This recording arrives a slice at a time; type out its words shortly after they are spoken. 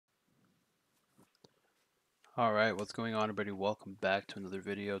Alright, what's going on everybody? Welcome back to another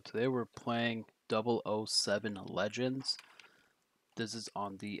video. Today we're playing 007 Legends. This is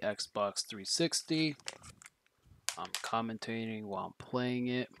on the Xbox 360. I'm commentating while I'm playing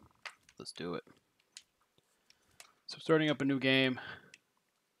it. Let's do it. So starting up a new game.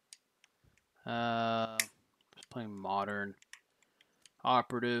 Just playing Modern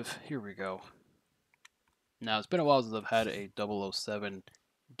Operative. Here we go. Now it's been a while since I've had a 007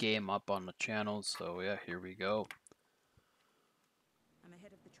 game up on the channel, so yeah, here we go. I'm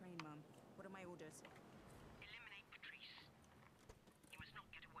ahead of the train, Mum. What are my orders? Eliminate Patrice. He must not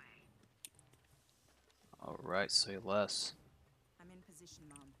get away. Alright, say less. I'm in position,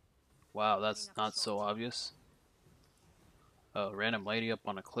 Mum. Wow, Not that's enough not shot. so obvious. A random lady up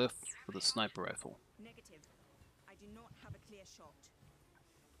on a cliff with a sniper rifle. Negative. I do not have a clear shot.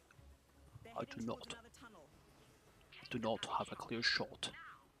 They're I heading do towards not. another tunnel. Do not have a clear shot.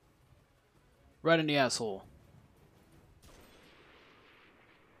 Right in the asshole.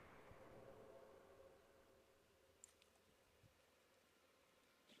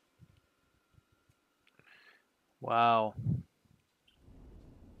 Wow.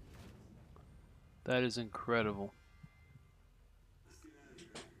 That is incredible.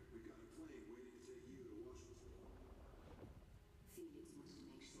 Phoenix wanted to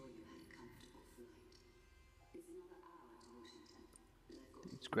make sure you had a comfortable flight. It's another hour to Washington, but I've got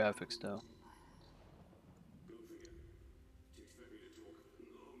These graphics though. Goldfinger, do you expect me to talk?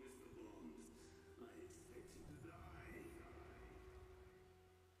 No, Mr. Bond. I expect you to die.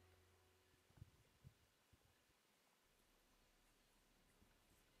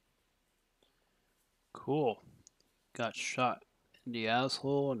 Cool. Got shot in the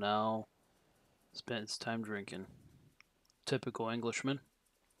asshole, now spent his time drinking. Typical Englishman.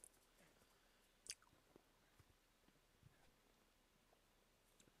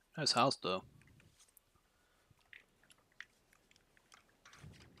 Nice house though.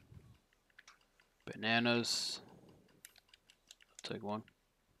 Bananas. I'll take one.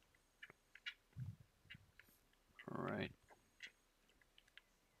 Alright.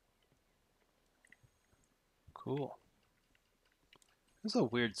 Cool. This is a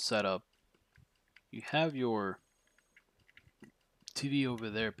weird setup. You have your TV over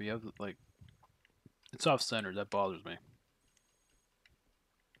there, but you have like it's off center. That bothers me.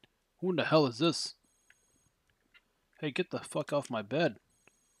 Who in the hell is this? Hey, get the fuck off my bed.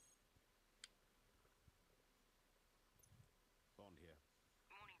 Bond here.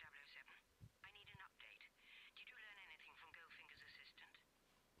 Morning, 007. I need an update. Did you learn anything from Goldfinger's assistant?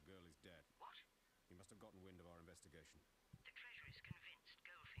 The girl is dead. What? He must have gotten wind of our investigation. The Treasury is convinced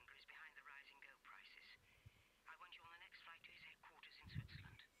Goldfinger is behind the rising gold prices. I want you on the next flight to his headquarters in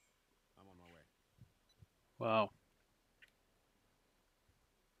Switzerland. I'm on my way. Wow.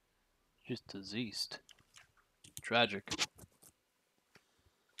 Just deceased. Tragic.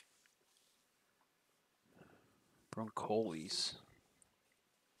 Broncholis.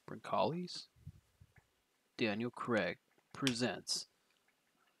 Broncholis? Daniel Craig presents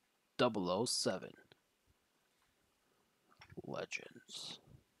 007 Legends.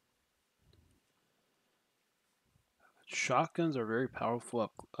 Shotguns are very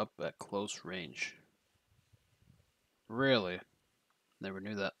powerful up at close range. Really? Never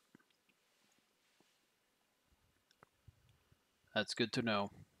knew that. That's good to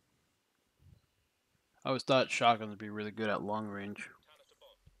know. I always thought shotguns would be really good at long range. Tanner to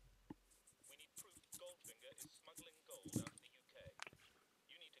Bond. We need proof Goldfinger is smuggling gold out of the UK.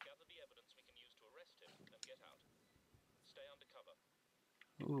 You need to gather the evidence we can use to arrest him and get out. Stay undercover.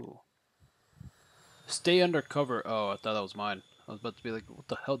 Ooh. Stay undercover. Oh, I thought that was mine. I was about to be like, what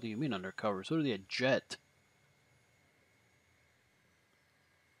the hell do you mean undercover? So did he a jet?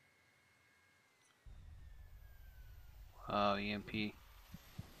 Wow, EMP.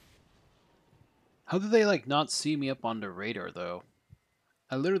 How do they like not see me up on the radar though?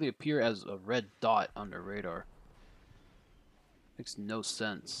 I literally appear as a red dot on the radar. Makes no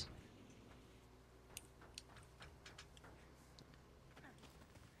sense.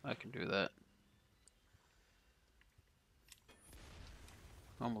 I can do that.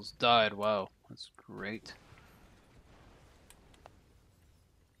 Almost died. Wow, that's great.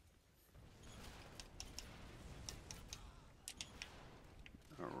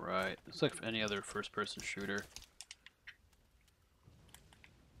 Alright, it's like any other first-person shooter.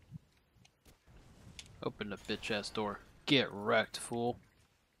 Open the bitch-ass door. Get wrecked, fool.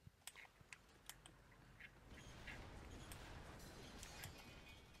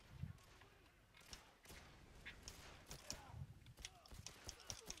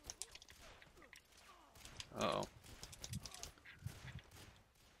 Uh oh.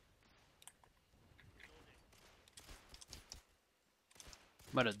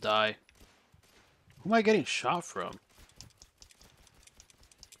 I'm about to die. Who am I getting shot from?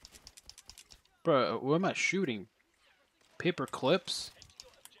 Bro, what am I shooting? Paper clips?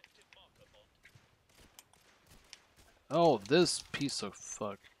 Oh, this piece of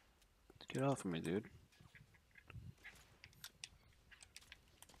fuck. Get off of me, dude.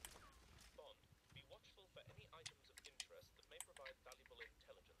 Bond, be watchful for any items of interest that may provide valuable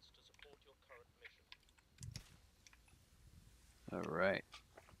intelligence to support your current mission. Alright.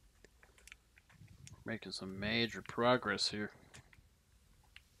 Making some major progress here.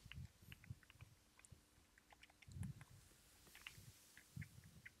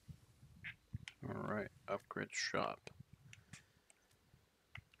 Alright, upgrade shop.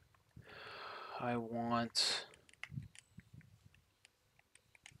 I want...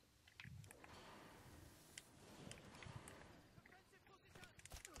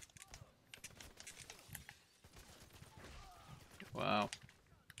 Wow.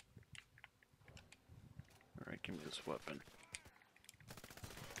 Alright, give me this weapon.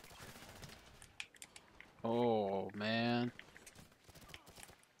 Oh, man.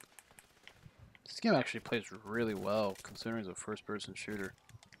 This game actually plays really well, considering it's a first-person shooter.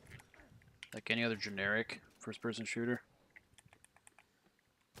 Like any other generic first-person shooter.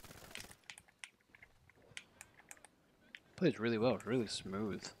 Plays really well, really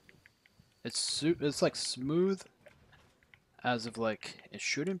smooth. It's like smooth as of like it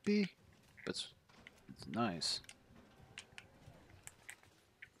shouldn't be, but it's nice.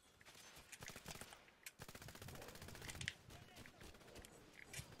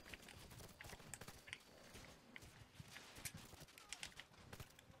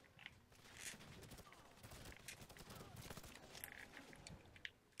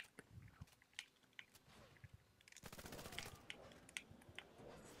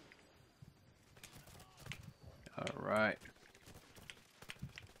 All right.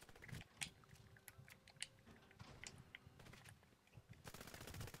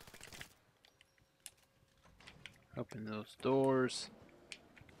 Open those doors.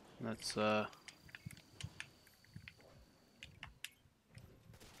 Let's Oh,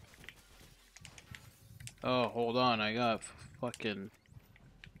 hold on. I got fucking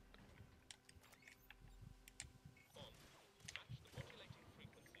Bond, match the modulating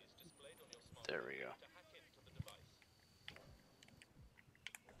frequencies displayed on your smartphone There we go. to hack into the device.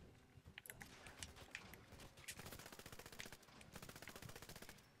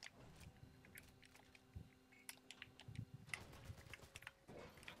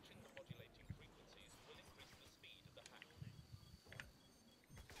 Matching the modulating frequencies will increase the speed of the hack.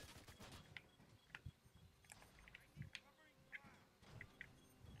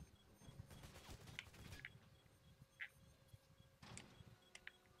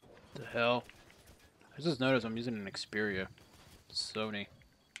 the hell. I just noticed I'm using an Xperia. Sony.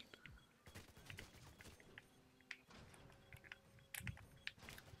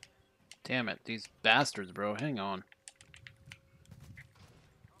 Damn it, these bastards, bro. Hang on.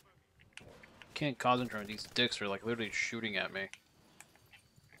 Can't concentrate. These dicks are like literally shooting at me.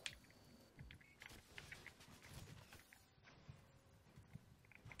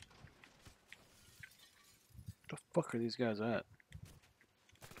 The fuck are these guys at?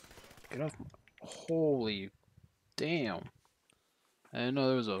 Get off my... Holy damn. I didn't know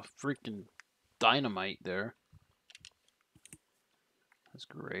there was a freaking dynamite there. That's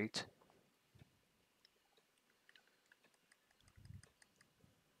great.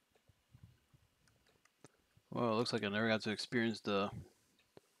 Well, it looks like I never got to experience the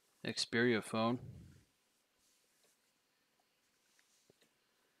Xperia phone.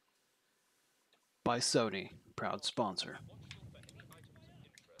 By Sony, proud sponsor. Watchful for any items of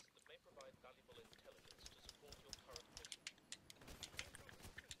interest that may provide valuable intelligence to support your current mission.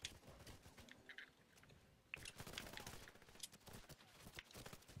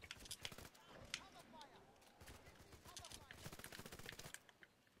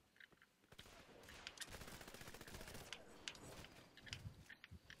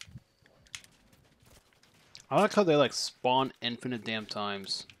 I like how they like spawn infinite damn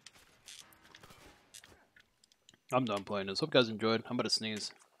times. I'm done playing this. Hope you guys enjoyed. I'm about to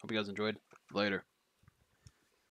sneeze. Hope you guys enjoyed. Later.